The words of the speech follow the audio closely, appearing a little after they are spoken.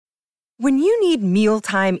When you need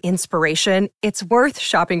mealtime inspiration, it's worth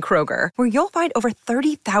shopping Kroger, where you'll find over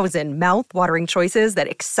 30,000 mouth-watering choices that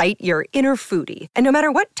excite your inner foodie. And no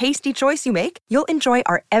matter what tasty choice you make, you'll enjoy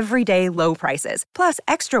our everyday low prices, plus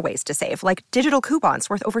extra ways to save, like digital coupons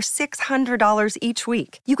worth over $600 each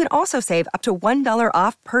week. You can also save up to $1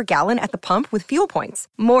 off per gallon at the pump with fuel points.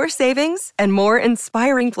 More savings and more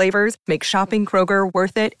inspiring flavors make shopping Kroger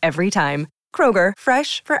worth it every time. Kroger,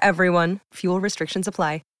 fresh for everyone. Fuel restrictions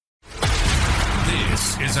apply.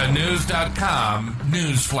 This is a News.com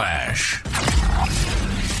news flash.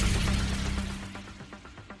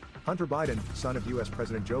 Hunter Biden, son of U.S.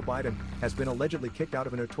 President Joe Biden, has been allegedly kicked out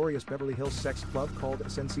of a notorious Beverly Hills sex club called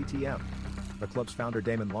SNCTM. The club's founder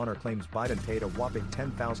Damon Launer claims Biden paid a whopping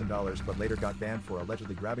 $10,000 but later got banned for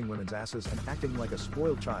allegedly grabbing women's asses and acting like a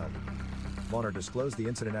spoiled child. Launer disclosed the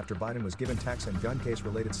incident after Biden was given tax and gun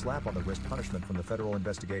case-related slap on the wrist punishment from the federal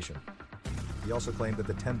investigation. He also claimed that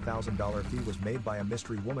the $10,000 fee was made by a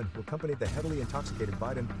mystery woman who accompanied the heavily intoxicated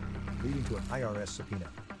Biden, leading to an IRS subpoena.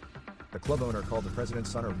 The club owner called the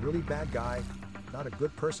president's son a really bad guy, not a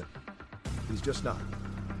good person. He's just not.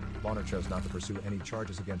 Launer chose not to pursue any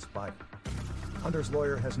charges against Biden. Hunter's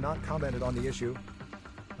lawyer has not commented on the issue.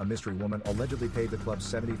 A mystery woman allegedly paid the club's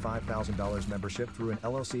 $75,000 membership through an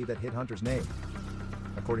LLC that hid Hunter's name.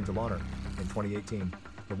 According to Launer, in 2018,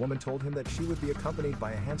 the woman told him that she would be accompanied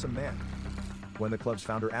by a handsome man. When the club's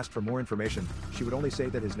founder asked for more information, she would only say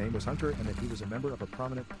that his name was Hunter and that he was a member of a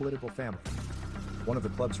prominent political family. One of the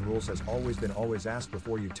club's rules has always been always ask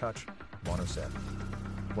before you touch, Launer said.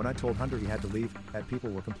 When I told Hunter he had to leave, people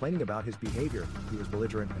were complaining about his behavior. He was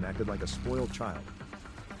belligerent and acted like a spoiled child.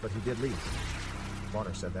 But he did leave.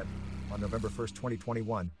 Launer said that, on November 1,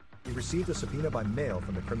 2021, he received a subpoena by mail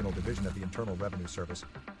from the Criminal Division of the Internal Revenue Service.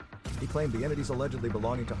 He claimed the entities allegedly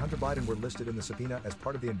belonging to Hunter Biden were listed in the subpoena as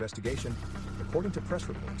part of the investigation, according to press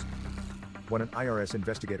reports. When an IRS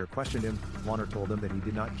investigator questioned him, Launer told him that he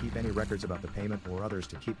did not keep any records about the payment or others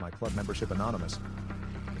to keep my club membership anonymous.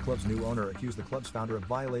 The club's new owner accused the club's founder of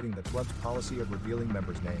violating the club's policy of revealing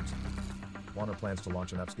members' names. Launer plans to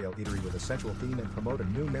launch an upscale eatery with a sensual theme and promote a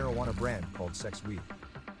new marijuana brand called Sex Weed.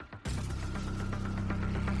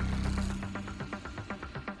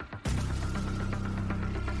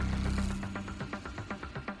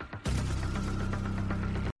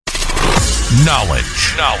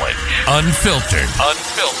 Knowledge. Unfiltered.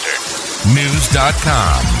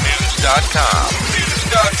 News.com.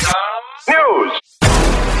 News.